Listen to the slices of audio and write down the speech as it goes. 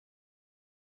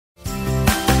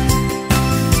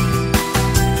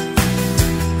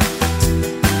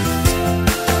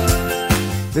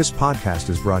This podcast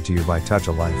is brought to you by Touch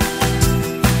a Life.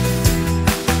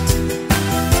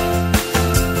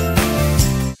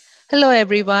 Hello,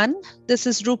 everyone. This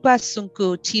is Rupa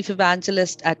Sunku, Chief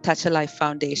Evangelist at Touch a Life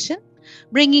Foundation,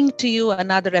 bringing to you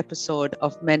another episode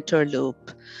of Mentor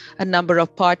Loop, a number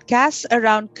of podcasts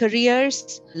around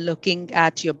careers, looking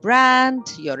at your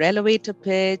brand, your elevator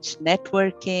pitch,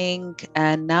 networking.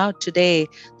 And now today,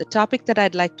 the topic that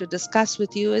I'd like to discuss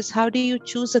with you is how do you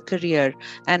choose a career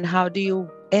and how do you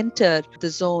enter the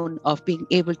zone of being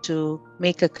able to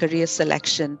make a career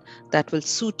selection that will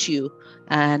suit you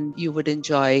and you would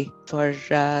enjoy for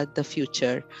the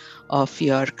future of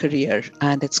your career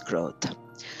and its growth.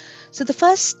 So the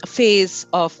first phase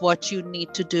of what you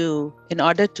need to do in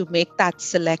order to make that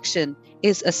selection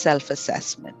is a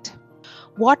self-assessment.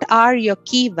 What are your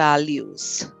key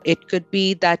values? It could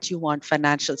be that you want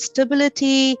financial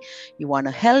stability, you want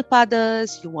to help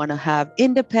others, you want to have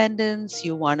independence,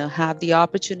 you want to have the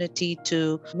opportunity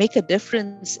to make a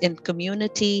difference in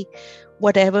community,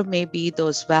 whatever may be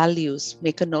those values,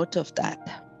 make a note of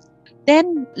that.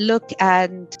 Then look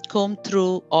and comb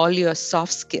through all your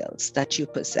soft skills that you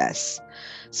possess.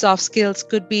 Soft skills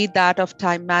could be that of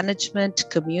time management,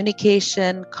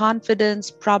 communication,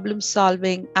 confidence, problem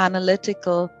solving,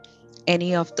 analytical.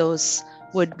 Any of those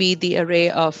would be the array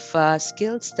of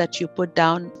skills that you put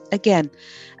down again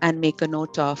and make a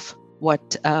note of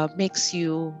what makes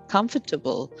you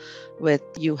comfortable with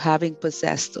you having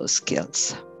possessed those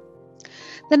skills.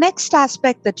 The next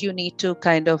aspect that you need to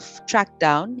kind of track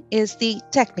down is the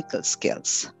technical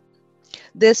skills.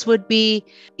 This would be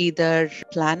either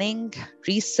planning,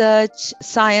 research,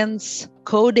 science,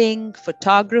 coding,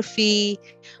 photography,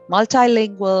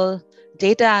 multilingual,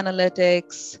 data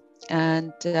analytics,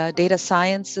 and data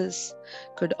sciences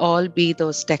could all be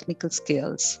those technical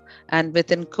skills. And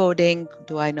within coding,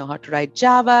 do I know how to write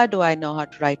Java? Do I know how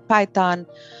to write Python?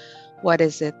 What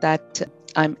is it that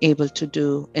I'm able to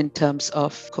do in terms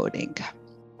of coding?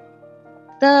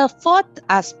 The fourth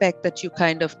aspect that you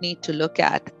kind of need to look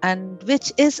at, and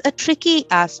which is a tricky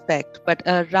aspect, but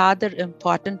a rather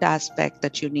important aspect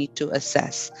that you need to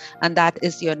assess, and that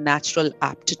is your natural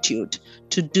aptitude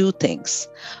to do things.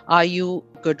 Are you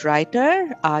a good writer?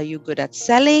 Are you good at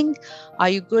selling? Are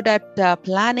you good at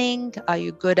planning? Are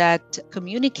you good at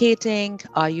communicating?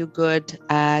 Are you good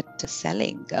at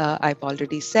selling? I've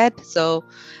already said. So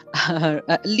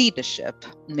leadership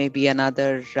may be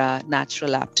another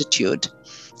natural aptitude.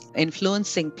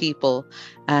 Influencing people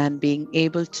and being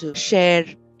able to share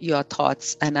your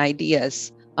thoughts and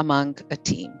ideas among a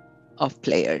team of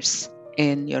players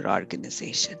in your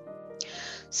organization.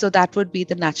 So that would be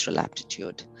the natural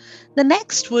aptitude. The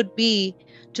next would be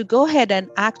to go ahead and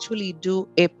actually do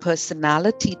a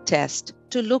personality test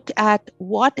to look at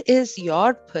what is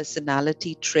your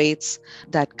personality traits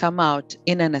that come out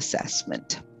in an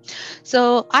assessment.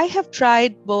 So I have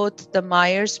tried both the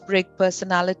Myers-Briggs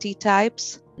personality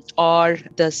types or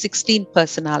the 16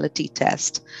 personality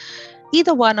test.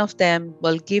 Either one of them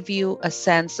will give you a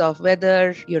sense of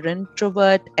whether you're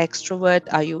introvert, extrovert,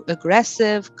 are you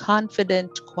aggressive,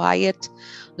 confident, quiet,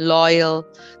 loyal.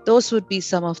 Those would be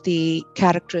some of the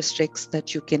characteristics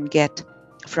that you can get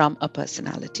from a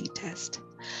personality test.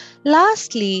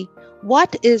 Lastly,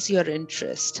 what is your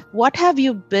interest? What have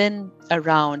you been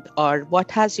around, or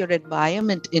what has your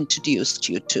environment introduced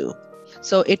you to?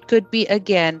 So it could be,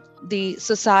 again, the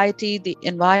society, the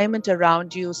environment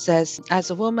around you says,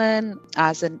 as a woman,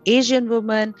 as an Asian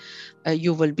woman,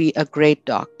 you will be a great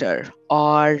doctor.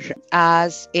 Or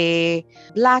as a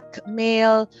Black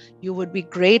male, you would be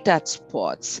great at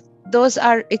sports. Those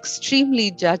are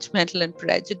extremely judgmental and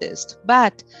prejudiced,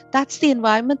 but that's the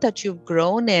environment that you've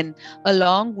grown in,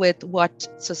 along with what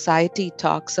society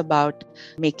talks about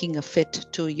making a fit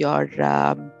to your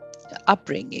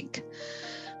upbringing.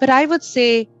 But I would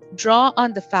say draw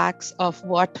on the facts of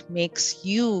what makes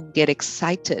you get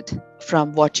excited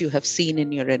from what you have seen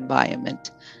in your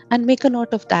environment and make a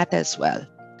note of that as well.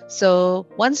 So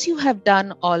once you have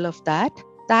done all of that,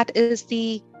 that is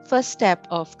the first step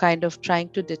of kind of trying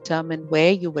to determine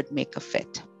where you would make a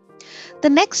fit. The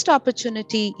next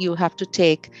opportunity you have to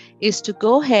take is to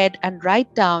go ahead and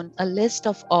write down a list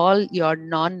of all your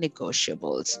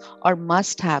non-negotiables or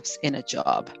must-haves in a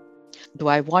job. Do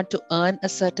I want to earn a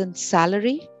certain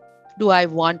salary? Do I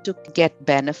want to get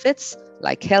benefits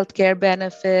like healthcare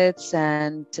benefits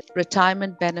and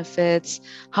retirement benefits?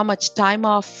 How much time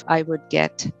off I would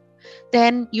get?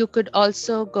 Then you could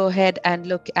also go ahead and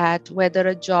look at whether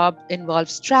a job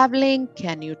involves traveling.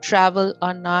 Can you travel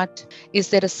or not? Is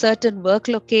there a certain work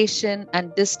location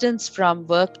and distance from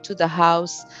work to the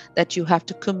house that you have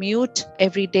to commute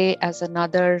every day as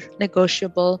another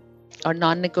negotiable? or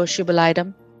non-negotiable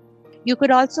item. You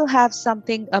could also have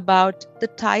something about the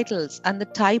titles and the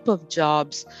type of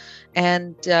jobs.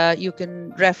 And you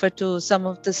can refer to some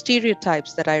of the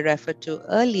stereotypes that I referred to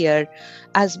earlier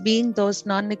as being those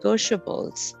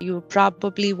non-negotiables. You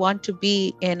probably want to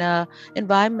be in an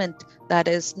environment that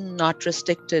is not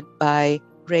restricted by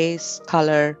race,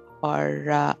 color, or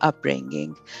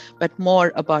upbringing, but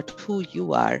more about who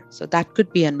you are. So that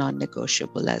could be a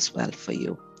non-negotiable as well for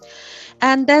you.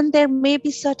 And then there may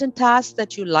be certain tasks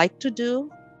that you like to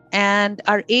do and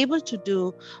are able to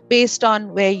do based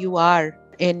on where you are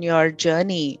in your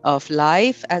journey of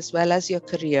life as well as your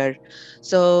career.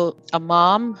 So, a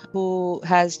mom who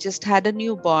has just had a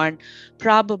newborn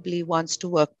probably wants to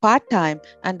work part time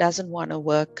and doesn't want to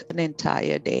work an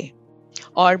entire day.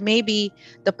 Or maybe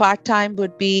the part time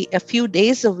would be a few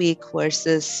days a week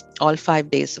versus all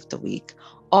 5 days of the week.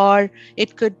 Or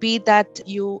it could be that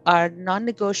you are non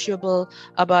negotiable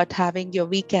about having your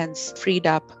weekends freed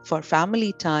up for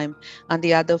family time and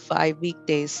the other 5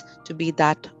 weekdays to be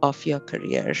that of your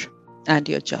career and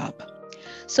your job.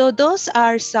 So, those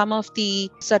are some of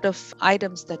the sort of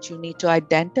items that you need to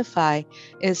identify,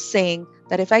 is saying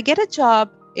that if I get a job,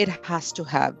 it has to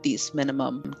have these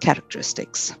minimum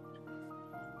characteristics.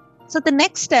 So the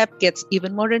next step gets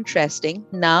even more interesting.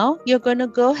 Now you're going to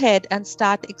go ahead and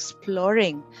start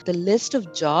exploring the list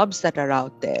of jobs that are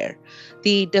out there,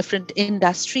 the different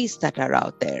industries that are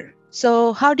out there.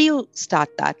 So how do you start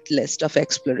that list of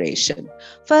exploration?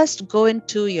 First, go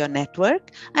into your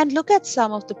network and look at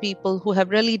some of the people who have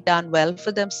really done well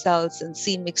for themselves and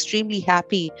seem extremely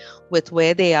happy with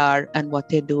where they are and what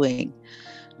they're doing.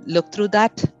 Look through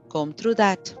that, comb through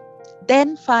that.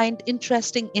 Then find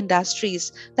interesting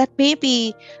industries that may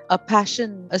be a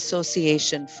passion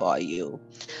association for you.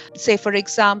 Say, for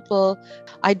example,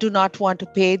 I do not want to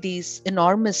pay these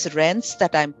enormous rents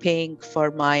that I'm paying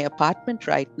for my apartment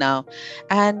right now.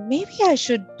 And maybe I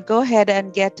should go ahead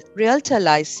and get realtor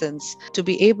license to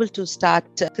be able to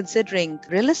start considering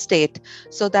real estate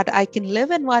so that I can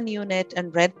live in one unit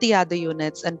and rent the other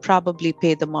units and probably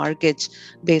pay the mortgage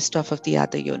based off of the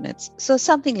other units. So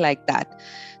something like that.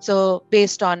 So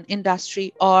based on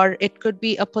industry, or it could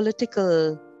be a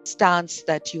political stance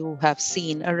that you have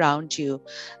seen around you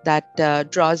that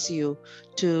draws you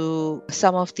to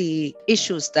some of the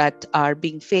issues that are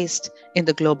being faced in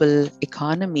the global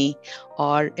economy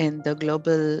or in the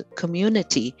global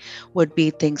community would be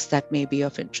things that may be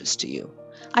of interest to you.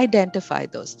 Identify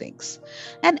those things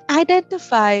and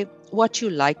identify what you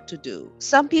like to do.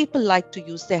 Some people like to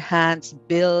use their hands,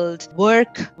 build,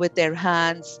 work with their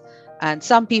hands. And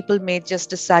some people may just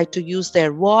decide to use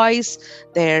their voice,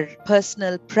 their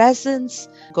personal presence,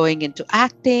 going into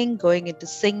acting, going into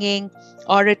singing.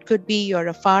 Or it could be you're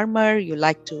a farmer, you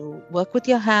like to work with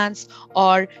your hands,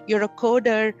 or you're a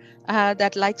coder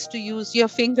that likes to use your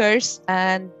fingers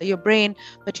and your brain,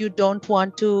 but you don't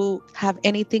want to have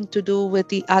anything to do with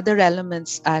the other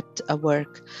elements at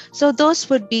work. So those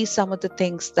would be some of the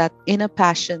things that inner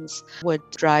passions would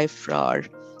drive for.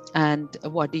 And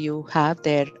what do you have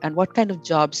there, and what kind of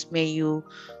jobs may you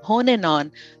hone in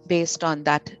on based on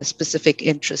that specific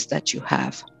interest that you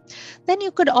have. Then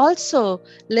you could also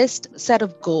list a set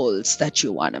of goals that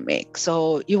you want to make.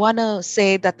 So you want to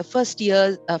say that the first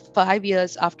year, 5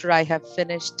 years after I have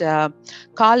finished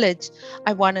college,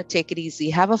 I want to take it easy,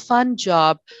 have a fun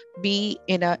job, be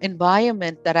in an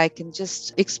environment that I can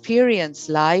just experience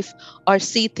life or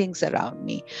see things around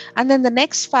me. And then the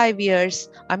next 5 years,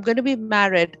 I'm going to be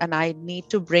married and I need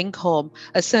to bring home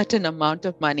a certain amount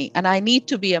of money and I need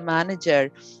to be a manager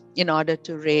in order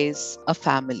to raise a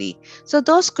family. So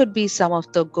those could be some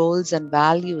of the goals and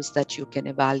values that you can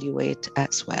evaluate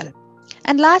as well.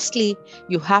 And lastly,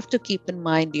 you have to keep in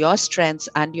mind your strengths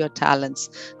and your talents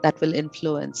that will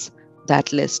influence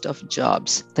that list of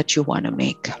jobs that you want to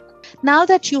make. Now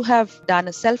that you have done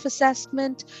a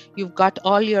self-assessment, you've got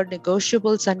all your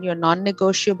negotiables and your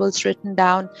non-negotiables written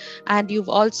down, and you've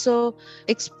also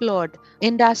explored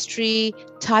industry,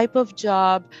 type of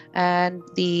job, and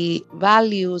the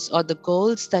values or the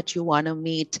goals that you want to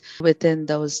meet within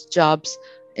those jobs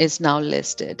is now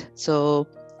listed. So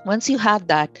once you have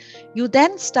that, you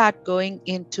then start going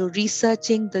into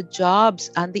researching the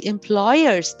jobs and the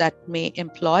employers that may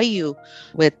employ you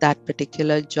with that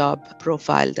particular job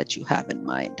profile that you have in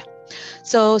mind.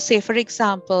 So say, for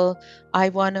example, I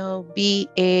want to be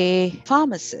a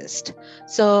pharmacist.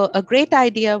 So a great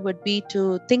idea would be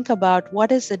to think about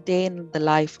what is a day in the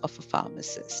life of a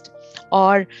pharmacist.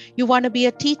 Or you want to be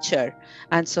a teacher.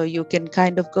 And so you can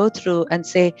kind of go through and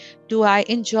say, do I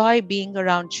enjoy being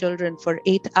around children for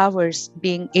 8 hours,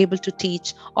 being able to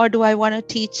teach? Or do I want to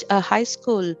teach a high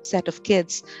school set of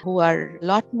kids who are a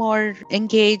lot more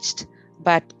engaged,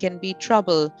 but can be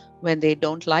trouble when they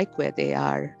don't like where they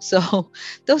are? So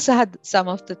those are some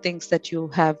of the things that you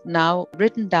have now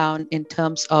written down in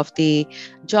terms of the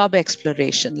job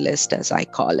exploration list, as I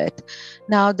call it.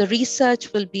 Now, the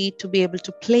research will be to be able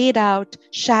to play it out,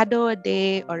 shadow a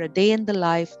day or a day in the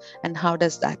life, and how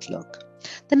does that look?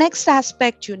 The next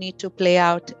aspect you need to play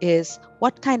out is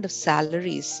what kind of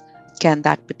salaries can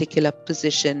that particular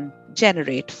position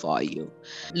generate for you.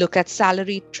 Look at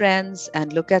salary trends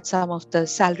and look at some of the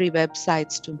salary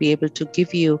websites to be able to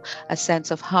give you a sense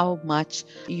of how much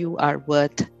you are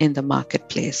worth in the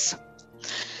marketplace.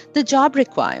 The job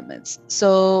requirements.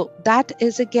 So that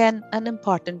is again an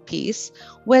important piece,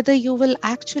 whether you will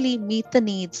actually meet the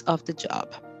needs of the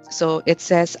job. So it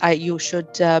says you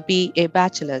should be a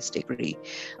bachelor's degree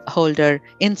holder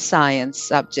in science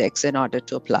subjects in order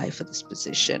to apply for this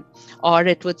position. Or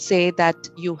it would say that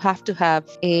you have to have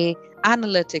a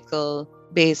analytical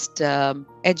based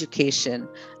education,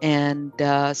 and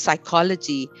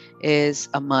psychology is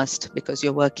a must because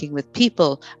you're working with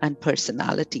people and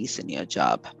personalities in your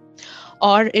job.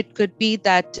 Or it could be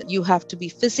that you have to be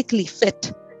physically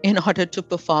fit in order to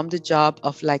perform the job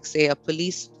of, like, say, a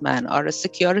policeman or a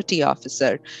security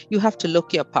officer. You have to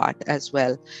look your part as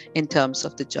well in terms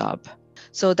of the job.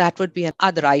 So that would be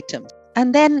another item.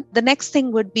 And then the next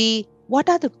thing would be, what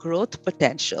are the growth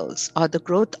potentials or the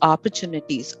growth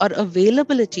opportunities or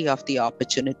availability of the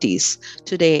opportunities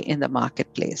today in the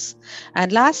marketplace?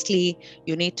 And lastly,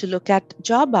 you need to look at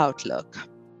job outlook.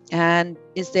 And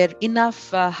is there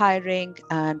enough hiring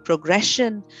and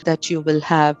progression that you will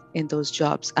have in those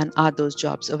jobs? And are those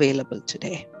jobs available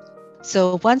today?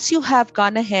 So once you have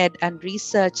gone ahead and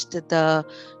researched the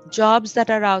jobs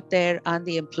that are out there and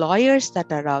the employers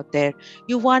that are out there,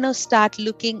 you want to start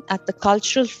looking at the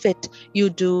cultural fit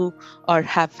you do or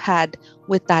have had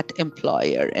with that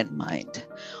employer in mind.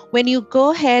 When you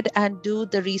go ahead and do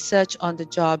the research on the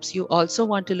jobs, you also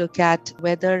want to look at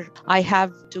whether I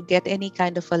have to get any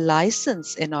kind of a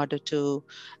license in order to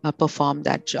perform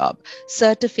that job,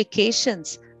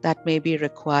 certifications that may be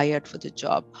required for the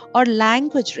job, or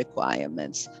language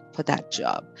requirements for that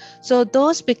job. So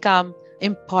those become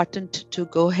important to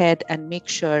go ahead and make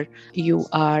sure you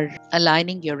are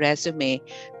aligning your resume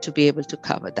to be able to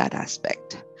cover that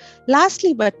aspect.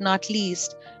 Lastly, but not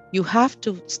least, you have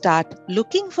to start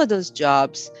looking for those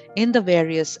jobs in the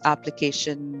various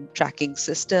application tracking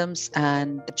systems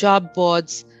and job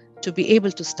boards to be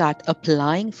able to start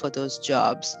applying for those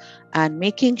jobs and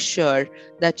making sure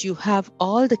that you have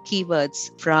all the keywords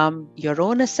from your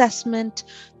own assessment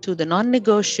to the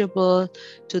non-negotiable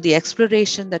to the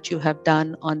exploration that you have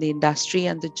done on the industry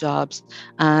and the jobs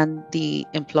and the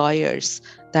employers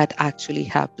that actually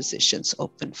have positions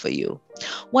open for you.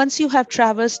 Once you have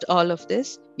traversed all of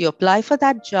this, you apply for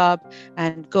that job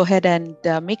and go ahead and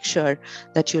make sure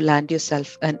that you land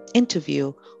yourself an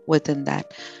interview within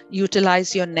that.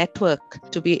 Utilize your network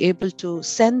to be able to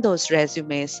send those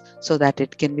resumes so that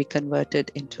it can be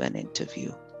converted into an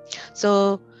interview.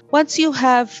 So once you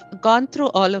have gone through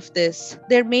all of this,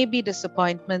 there may be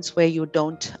disappointments where you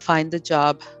don't find the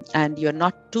job and you're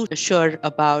not too sure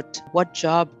about what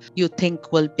job you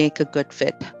think will make a good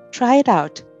fit. Try it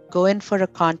out. Go in for a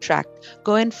contract.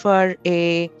 Go in for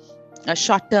a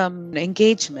short-term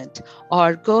engagement,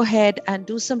 or go ahead and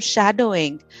do some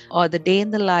shadowing or the day in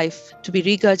the life to be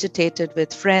regurgitated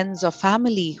with friends or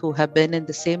family who have been in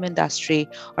the same industry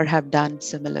or have done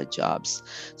similar jobs.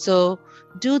 So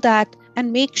do that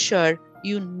and make sure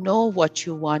you know what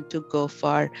you want to go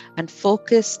for, and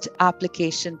focused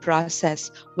application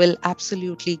process will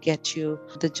absolutely get you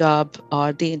the job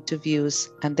or the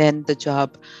interviews and then the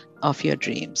job of your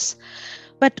dreams.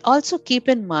 But also keep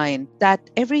in mind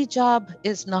that every job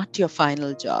is not your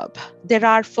final job. There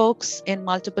are folks in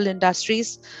multiple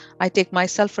industries. I take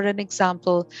myself for an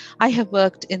example. I have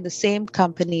worked in the same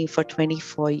company for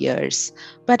 24 years,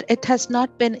 but it has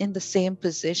not been in the same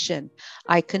position.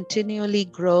 I continually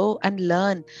grow and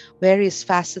learn various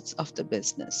facets of the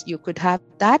business. You could have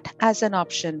that as an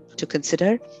option to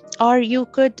consider, or you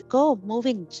could go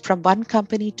moving from one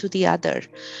company to the other.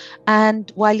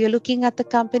 And while you're looking at the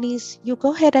companies, you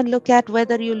go ahead and look at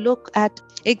whether you look at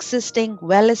existing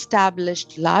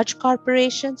well-established large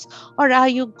corporations, or are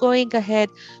you going ahead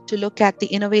to look at the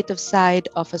innovative side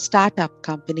of a startup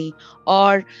company,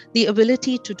 or the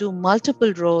ability to do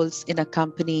multiple roles in a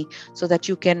company so that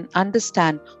you can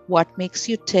understand what makes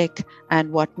you tick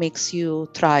and what makes you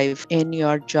thrive in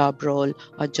your job role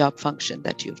or job function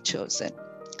that you've chosen.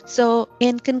 So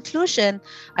in conclusion,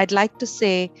 I'd like to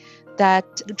say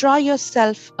that draw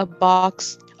yourself a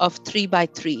box of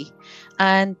 3x3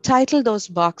 and title those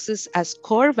boxes as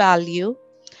core value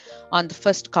on the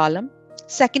first column.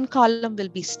 Second column will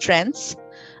be strengths,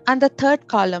 and the third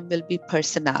column will be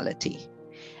personality.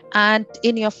 And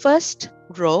in your first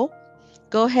row,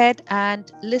 go ahead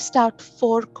and list out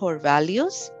 4 core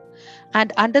values.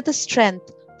 And under the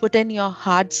strength, put in your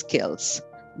hard skills.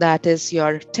 That is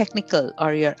your technical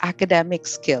or your academic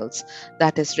skills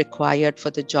that is required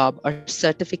for the job, or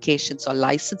certifications or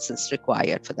licenses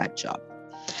required for that job.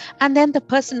 And then the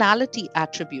personality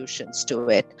attributions to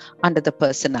it under the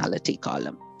personality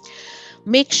column.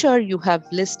 Make sure you have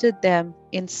listed them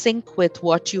in sync with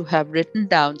what you have written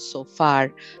down so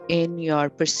far in your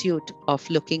pursuit of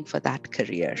looking for that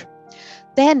career.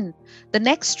 Then the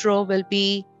next row will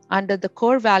be under the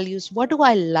core values. What do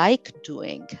I like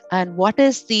doing? And what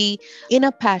is the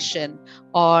inner passion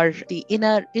or the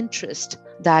inner interest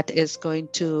that is going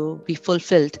to be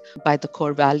fulfilled by the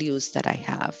core values that I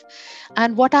have?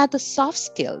 And what are the soft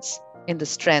skills in the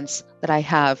strengths that I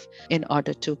have in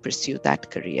order to pursue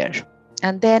that career?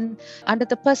 And then under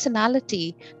the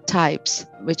personality types,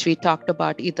 which we talked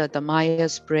about, either the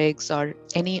Myers-Briggs or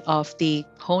any of the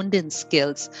honed-in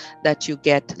skills that you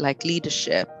get, like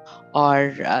leadership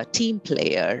or team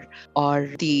player, or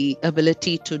the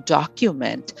ability to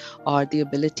document, or the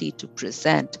ability to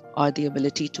present, or the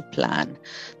ability to plan.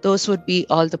 Those would be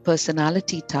all the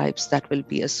personality types that will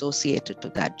be associated to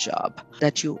that job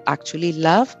that you actually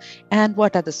love, and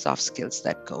what are the soft skills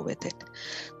that go with it.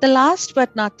 The last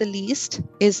but not the least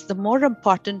is the more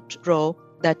important row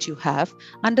that you have.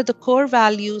 Under the core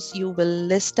values, you will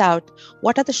list out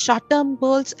what are the short-term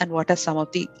goals and what are some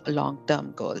of the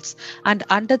long-term goals. And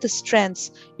under the strengths,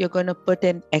 you're going to put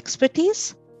in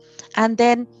expertise. And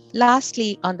then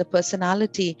lastly, on the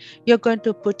personality, you're going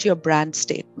to put your brand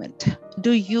statement.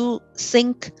 Do you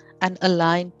sync and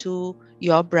align to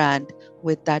your brand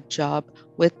with that job,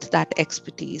 with that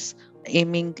expertise,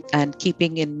 aiming and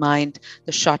keeping in mind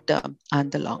the short-term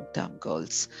and the long-term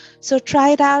goals? So try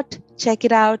it out, check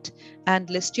it out, and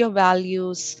list your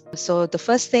values. So the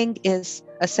first thing is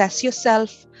assess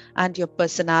yourself and your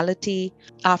personality.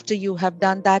 After you have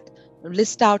done that,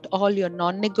 list out all your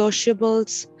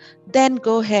non-negotiables. Then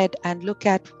go ahead and look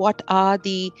at what are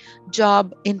the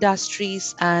job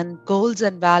industries and goals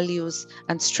and values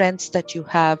and strengths that you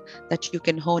have that you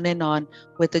can hone in on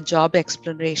with the job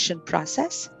exploration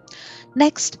process.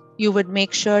 Next, you would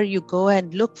make sure you go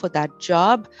and look for that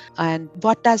job, and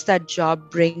what does that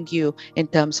job bring you in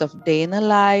terms of day in a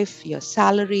life, your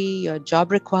salary, your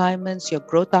job requirements, your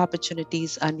growth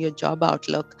opportunities, and your job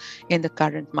outlook in the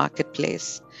current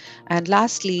marketplace. And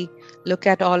lastly, look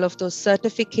at all of those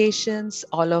certifications,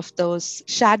 all of those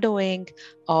shadowing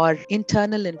or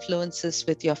internal influences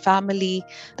with your family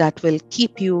that will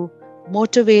keep you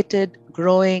motivated,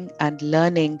 growing, and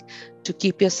learning to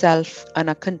keep yourself on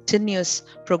a continuous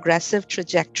progressive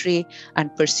trajectory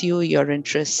and pursue your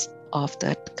interests of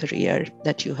that career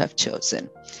that you have chosen.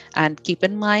 And keep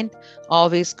in mind,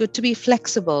 always good to be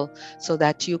flexible so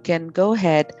that you can go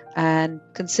ahead and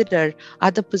consider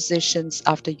other positions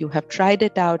after you have tried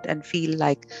it out and feel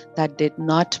like that did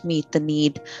not meet the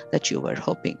need that you were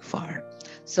hoping for.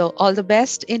 So all the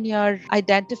best in your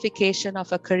identification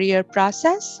of a career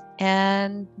process.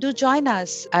 And do join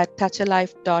us at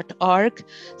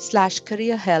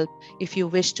touchalife.org/career help if you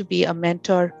wish to be a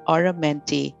mentor or a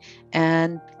mentee.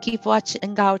 And keep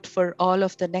watching out for all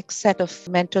of the next set of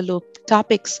Mentor Loop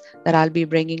topics that I'll be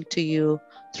bringing to you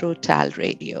through TAL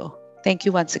Radio. Thank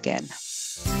you once again.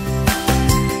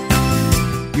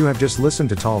 You have just listened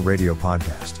to TAL Radio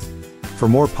Podcast. For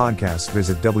more podcasts,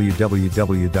 visit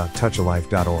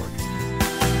www.touchalife.org.